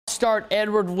start.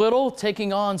 Edward Little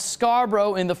taking on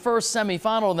Scarborough in the first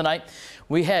semifinal of the night.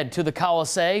 We head to the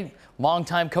Coliseum.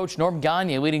 Longtime coach Norm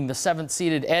Gagne leading the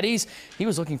 7th-seeded Eddies. He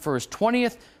was looking for his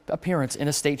 20th appearance in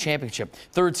a state championship.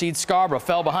 3rd seed Scarborough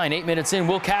fell behind 8 minutes in.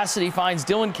 Will Cassidy finds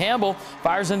Dylan Campbell,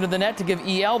 fires into the net to give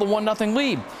EL the 1-0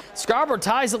 lead. Scarborough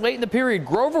ties it late in the period.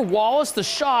 Grover Wallace the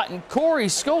shot and Corey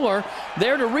Schuller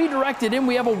there to redirect it in.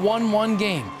 We have a 1-1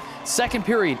 game. Second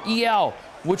period, EL,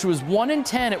 which was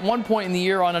 1-10 at one point in the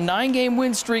year on a 9-game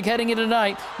win streak heading into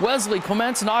tonight. Wesley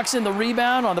Clements knocks in the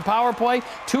rebound on the power play.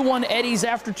 2-1 Eddies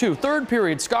after 2. Third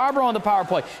period, Scarborough on the power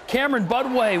play. Cameron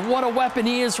Budway, what a weapon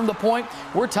he is from the point.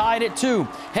 We're tied at 2.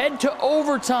 Head to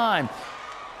overtime.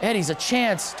 Eddies a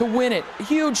chance to win it. A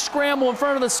huge scramble in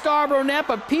front of the Scarborough net,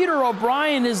 but Peter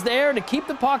O'Brien is there to keep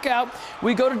the puck out.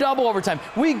 We go to double overtime.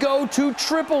 We go to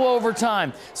triple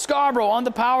overtime. Scarborough on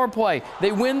the power play.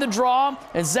 They win the draw,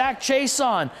 and Zach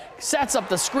Chason sets up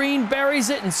the screen, buries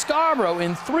it, and Scarborough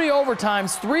in 3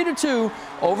 overtimes, 3-2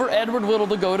 over Edward Little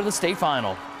to go to the state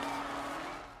final.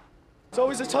 It's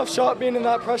always a tough shot being in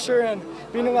that pressure and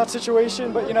being in that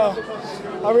situation, but you know,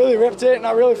 I really ripped it and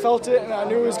I really felt it and I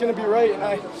knew it was going to be right, and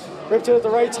I ripped it at the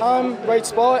right time, right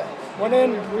spot, went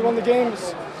in, we won the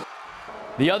games.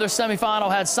 The other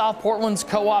semifinal had South Portland's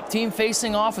co-op team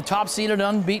facing off with top-seeded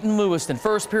unbeaten Lewiston.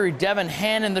 First period, Devin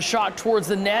Hannon the shot towards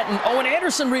the net, and Owen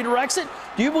Anderson redirects it.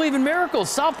 Do you believe in miracles?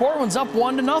 South Portland's up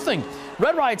 1-0.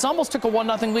 Red Riots almost took a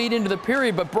 1-0 lead into the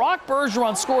period, but Brock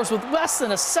Bergeron scores with less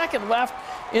than a second left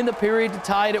in the period to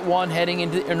tie it at 1 heading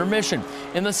into intermission.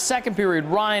 In the second period,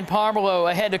 Ryan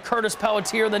Parmelo ahead to Curtis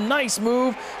Pelletier. The nice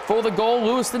move for the goal.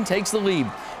 Lewiston takes the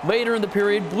lead. Later in the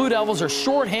period, Blue Devils are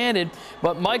short-handed,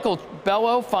 but Michael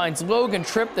Bello finds Logan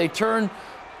Tripp. They turn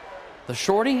the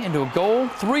shorty into a goal.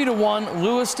 3-1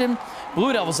 Lewiston.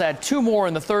 Blue Devils add 2 more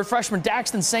in the third. Freshman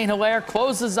Daxton St. Hilaire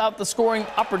closes out the scoring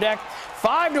upper deck.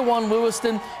 5-1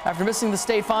 Lewiston. After missing the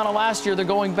state final last year, they're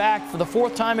going back for the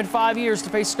 4th time in 5 years to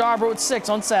face Scarborough at 6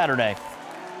 on Saturday.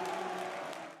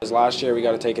 Last year we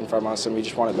got it taken from us and we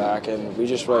just want it back, and we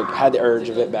just like had the urge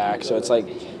of it back. So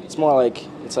it's more like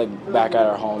it's like back at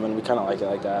our home, and we kind of like it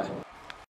like that.